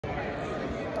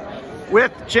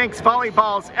with Jenks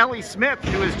Volleyball's Ellie Smith,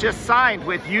 who has just signed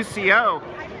with UCO.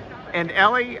 And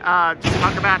Ellie, just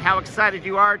talk about how excited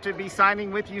you are to be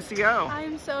signing with UCO. I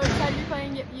am so excited to be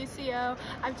playing at UCO.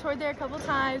 I've toured there a couple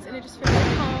times and it just feels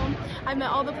like home. I've met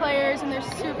all the players and they're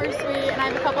super sweet, and I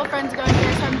have a couple friends going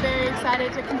there, so I'm very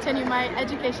excited to continue my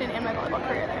education and my volleyball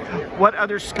career there. What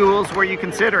other schools were you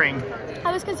considering?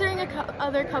 I was considering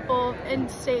other couple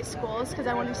in-state schools because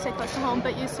I wanted to stay close to home,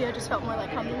 but UCO just felt more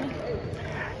like home to me.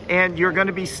 And you're going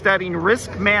to be studying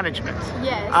risk management.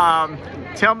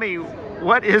 Yes. Tell me,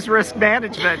 what is risk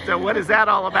management? What is that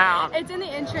all about? It's in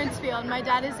the insurance field. My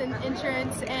dad is in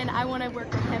insurance and I want to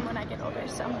work with him when I get older.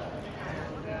 So,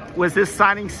 was this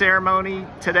signing ceremony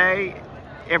today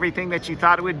everything that you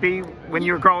thought it would be when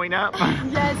you were growing up?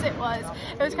 Yes, it was.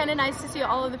 It was kind of nice to see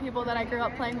all of the people that I grew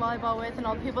up playing volleyball with and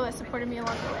all the people that supported me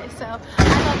along the way. So I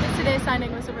thought that today's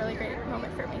signing was a really great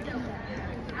moment for me.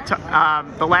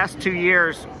 The last 2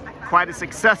 years, quite a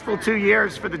successful 2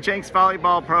 years for the Jenks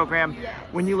volleyball program. Yes.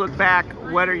 When you look back,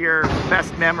 what are your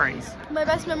best memories? My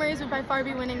best memories would by far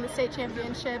be winning the state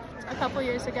championship a couple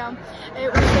years ago.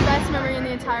 It was the best memory in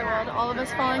the entire world. All of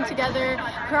us falling together,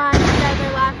 crying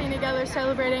together, laughing together,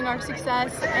 celebrating our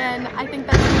success, and I think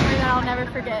that's a memory that I'll never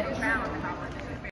forget.